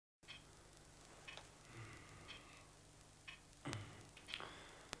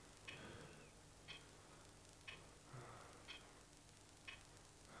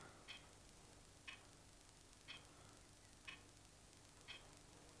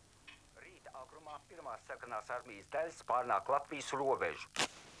Pirmās sarkanās armijas daļas pārnāk Latvijas robežu.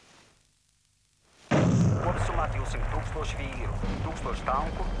 Kopsumā 200,000 vīru, 1000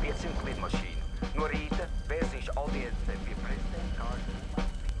 tanku, 500 lidmašīnu. No rīta vēsīšu audience pie prezidenta Kārļa.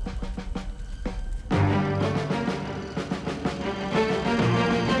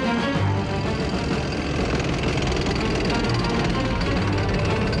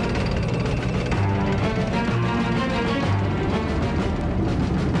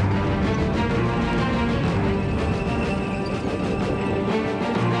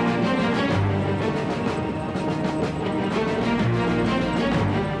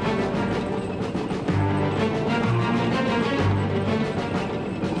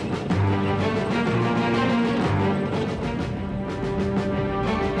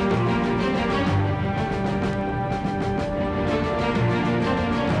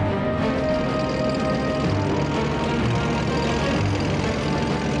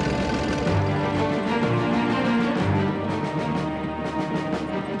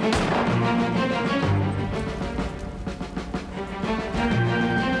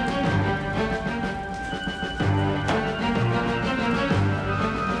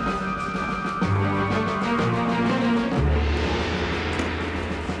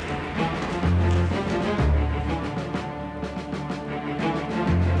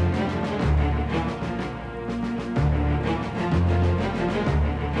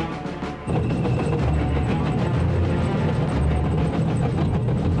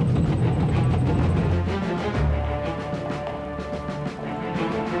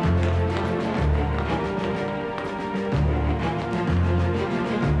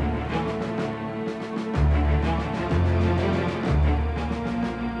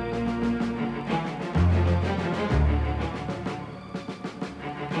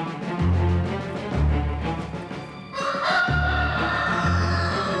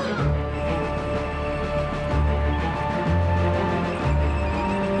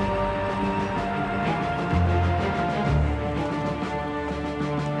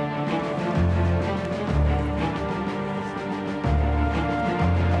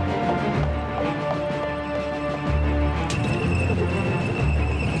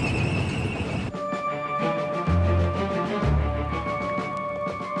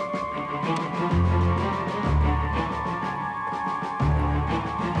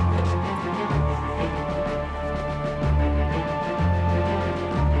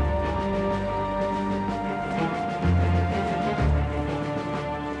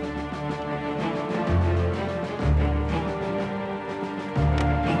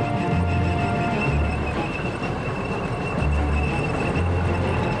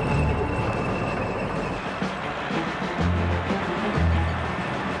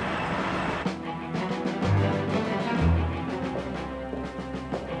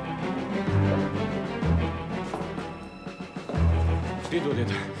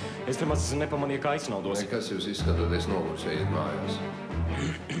 Piedodiet, es nemaz nepamanīju, kā aizsnaudos. Kas jūs izskatāties noguris, ejiet mājās?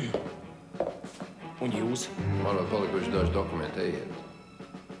 Un jūs? Man vēl palikuši daži dokumenti, ejiet.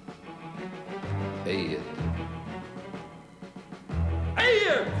 Ejiet!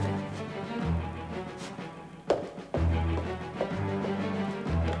 Ejiet!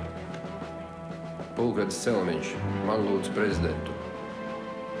 Pulkvedis Celmiņš, man lūdzu prezidentu.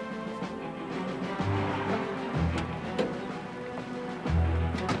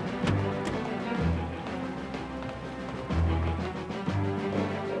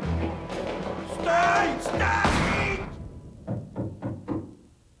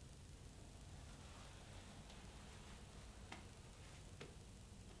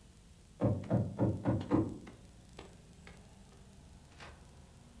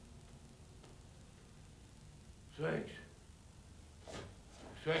 Sveiks!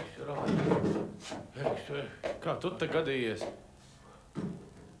 Sveiks, Rādi! Sveiks! Kā tu te gadījies?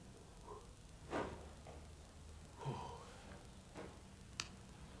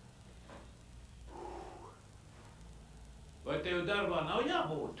 Vai tev darbā nav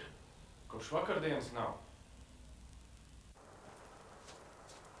jābūt? Kopš vakardienas nav.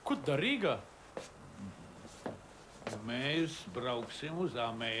 Ko tu dari Rīgā? Mēs brauksim uz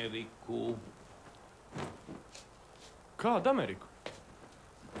Ameriku. Kādu Ameriku?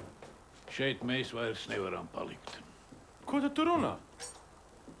 Šeit mēs vairs nevaram palikt. Ko tad tu runā?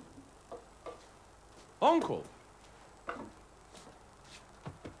 Onkul!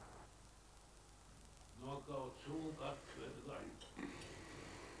 Nokaut cūku atver gaļu.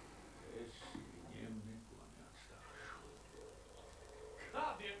 Es viņiem neko neatstāšu.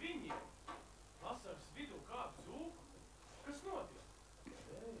 Kādiem viņiem? Vasaras vidū kādu cūku? Kas notiek?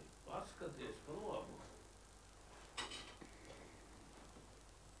 Ei, paskaties prom!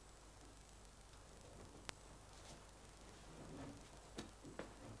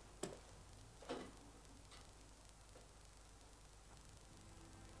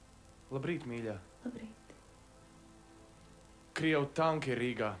 Labrīt, mīļā. Labrīt. Krievu tanki ir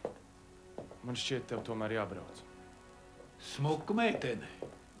Rīgā. Man šķiet, tev tomēr jābrauc. Smuka meitene,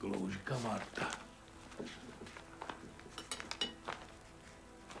 gluži kā Marta.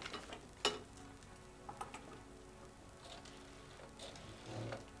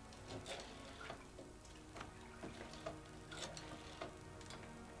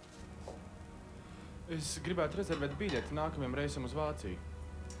 Es gribētu rezervēt biļeti nākamajam reisam uz Vāciju.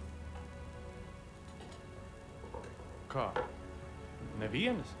 Kā?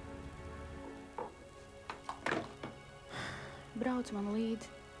 Nevienas? Brauc man līdzi.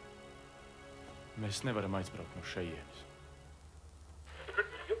 Mēs nevaram aizbraukt no šejienes.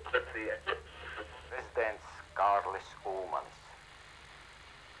 Prezidents Kārlis Ulmanis.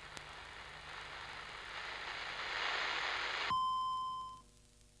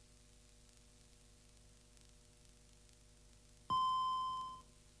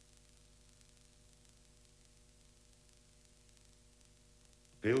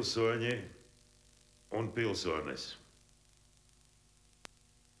 Pilsoņi un pilsones.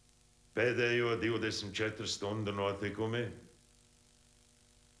 Pēdējo 24 stundu notikumi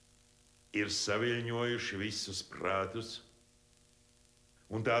ir saviļņojuši visus prātus,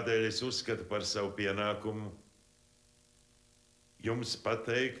 un tādēļ es uzskatu par savu pienākumu jums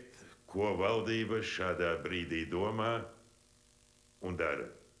pateikt, ko valdība šādā brīdī domā un dara.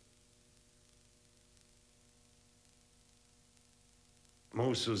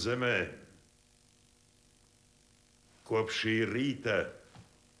 Mūsu zemē kopš šī rīta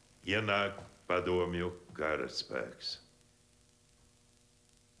ienāk padomju karaspēks.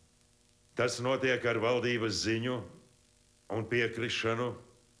 Tas notiek ar valdības ziņu un piekrišanu,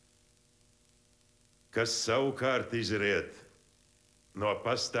 kas savukārt izriet no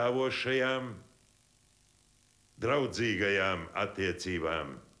pastāvošajām, draudzīgajām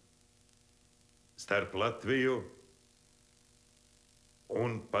attiecībām starp Latviju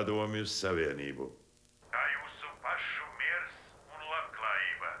un Padomju Savienību. Tā jūsu pašu miers un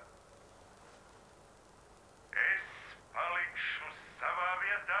labklājība. Es palikšu savā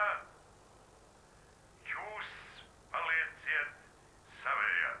vietā, jūs palieciet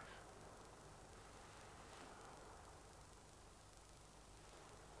savējās.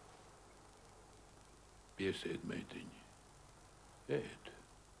 Piesiet, meitiņi. Ēd.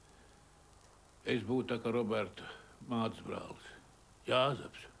 Es būtu tā kā Roberta mātes brālis.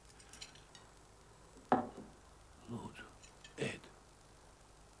 Jāzeps. Lūdzu, ēd.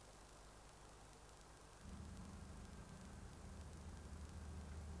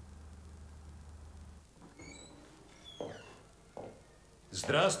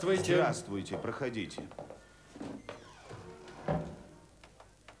 Здравствуйте. Здравствуйте, проходите.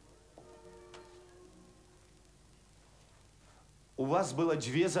 У вас было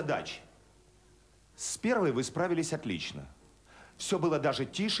две задачи. С первой вы справились отлично. Все было даже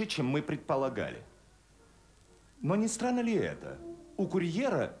тише, чем мы предполагали. Но не странно ли это? У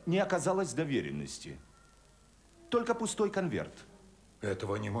курьера не оказалось доверенности. Только пустой конверт.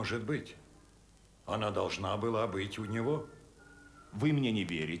 Этого не может быть. Она должна была быть у него. Вы мне не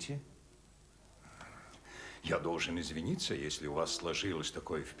верите? Я должен извиниться, если у вас сложилось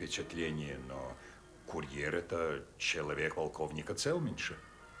такое впечатление, но курьер – это человек полковника Целменша.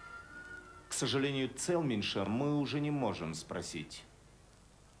 К сожалению, Целменша мы уже не можем спросить.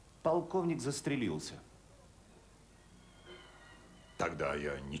 Полковник застрелился. Тогда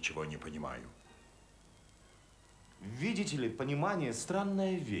я ничего не понимаю. Видите ли, понимание –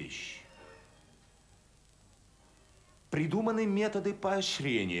 странная вещь. Придуманы методы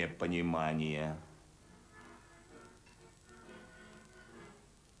поощрения понимания.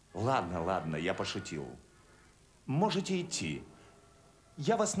 Ладно, ладно, я пошутил. Можете идти.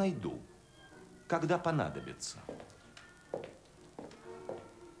 Я вас найду, когда понадобится.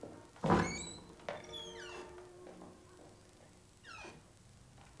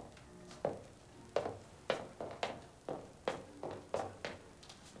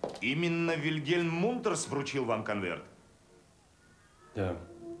 Именно Вильгельм Мунтерс вручил вам конверт? Да.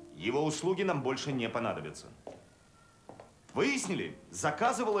 Его услуги нам больше не понадобятся. Выяснили,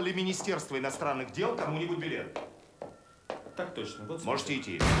 заказывало ли Министерство иностранных дел кому-нибудь билет? Так точно. Вот можете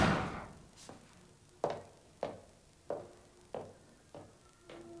идти.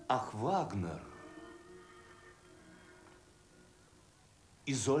 Ах, Вагнер.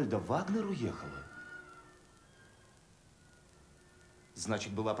 Изольда Вагнер уехала?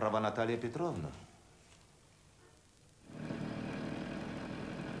 Значит, была права Наталья Петровна.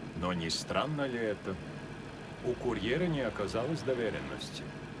 Но не странно ли это? У курьера не оказалось доверенности,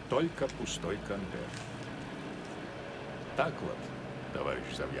 только пустой конверт. Так вот,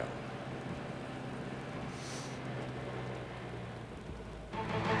 товарищ Завьялов.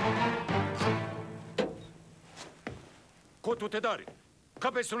 Ko tu te dari?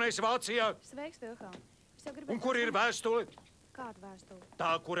 Kāpēc tu neesi Vācijā? Sveiks, Vilhelm. Es jau gribēju... Un kur ir vēstule? Kāda vēstule?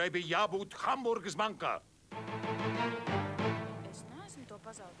 Tā, kurai bija jābūt Hamburgas bankā. Es neesmu to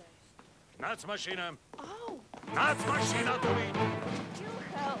pazaudējis. Nāc mašīnā. Au! Nāc mašīnā, tuvīt!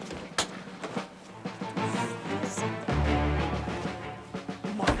 Vilhelm!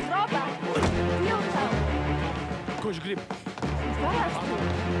 Robert! Vilhelm! Ko viņš grib?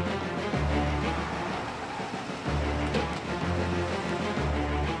 Vēstuli!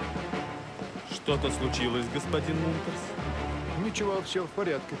 Что-то случилось, господин Мунтерс? Ничего, все в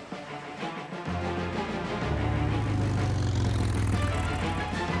порядке.